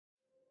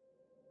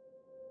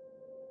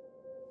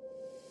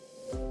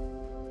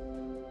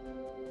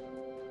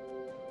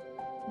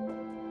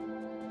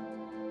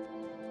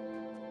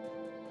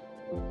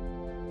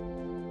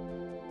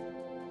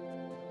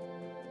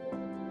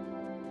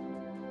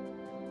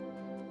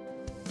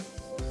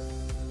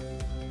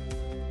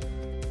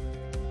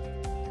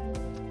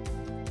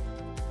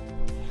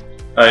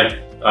Hi,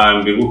 I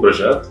am Bibhu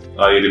Prasad.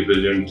 I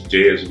represent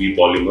JSB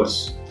Polymers.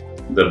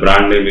 The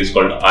brand name is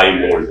called Die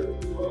and Mould.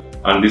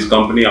 And this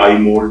company Die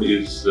and Mould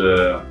is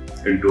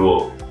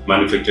into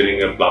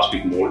manufacturing of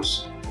plastic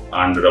molds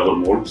and rubber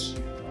molds.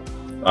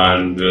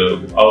 And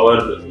our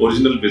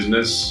original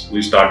business,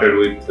 we started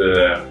with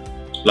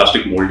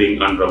plastic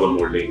molding and rubber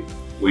molding,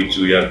 which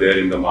we are there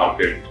in the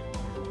market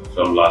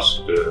from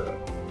last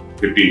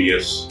 15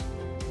 years.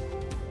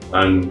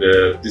 And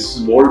this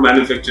mold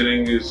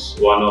manufacturing is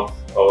one of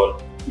our,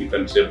 you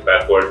can say,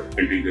 backward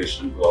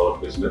integration to our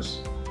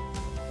business.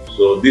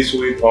 So this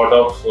we thought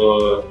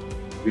of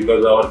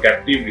because our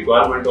captive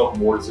requirement of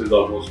molds is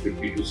almost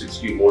 50 to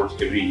 60 molds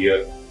every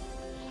year,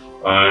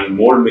 and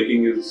mold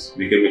making is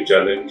becoming a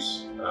challenge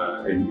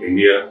in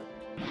India.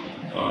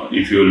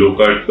 If you look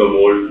at the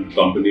mold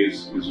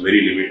companies, is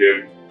very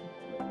limited.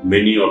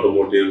 Many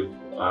automotive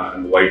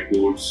and white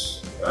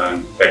goods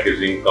and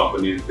packaging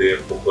companies, they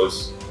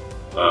focus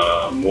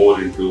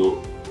more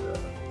into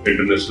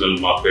international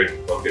market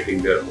for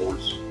getting their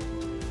molds,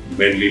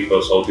 mainly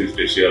for Southeast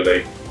Asia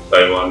like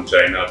Taiwan,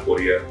 China,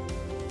 Korea,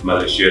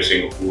 Malaysia,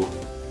 Singapore.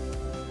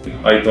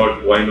 I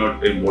thought, why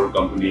not a mold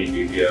company in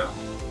India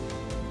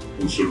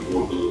who should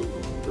go to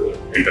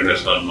the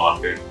international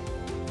market,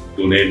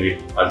 to name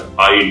it as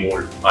Die and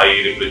Mould.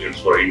 Die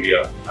represents for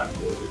India and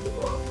Mould is the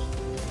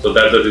product. So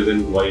that's the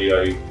reason why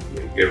I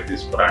gave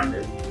this brand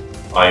name,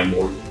 Die and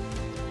Mould.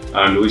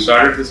 And we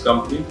started this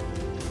company,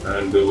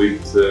 and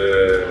with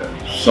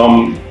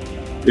some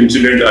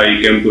incident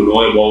I came to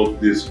know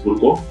about this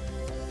Hurco,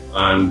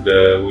 and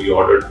we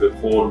ordered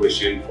 4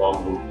 machines from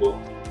Hurco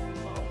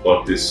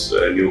for this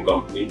new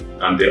company,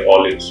 and they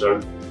all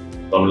installed.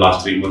 From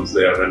last 3 months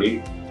they are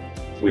running.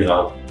 We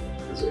have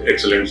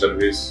excellent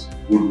service,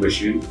 good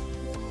machine,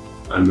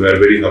 and we are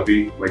very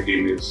happy. My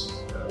team is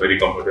very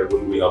comfortable.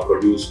 We have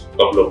produced a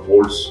couple of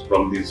molds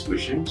from these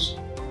machines,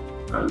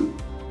 and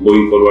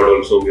going forward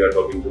also we are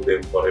talking to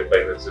them for a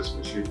 5-axis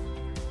machine.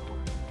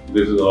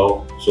 This is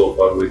how so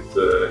far with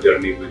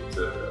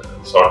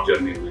short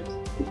journey with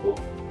Hurco.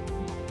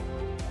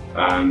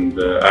 And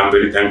I am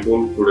very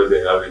thankful today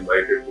they have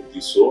invited to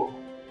this show,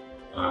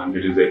 and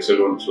it is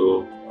excellent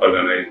show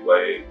organized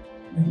by.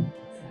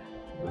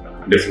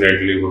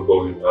 Definitely Hurco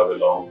will have a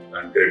long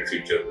and great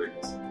future with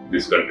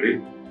this country.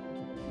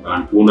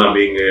 And Pune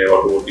being an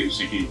automotive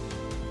city,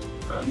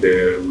 they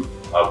will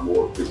have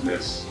more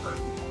business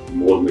and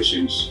more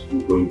machines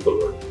going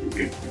forward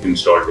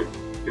installed in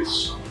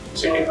this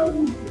city.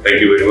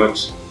 Thank you very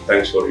much.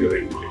 Thanks for your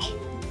invitation.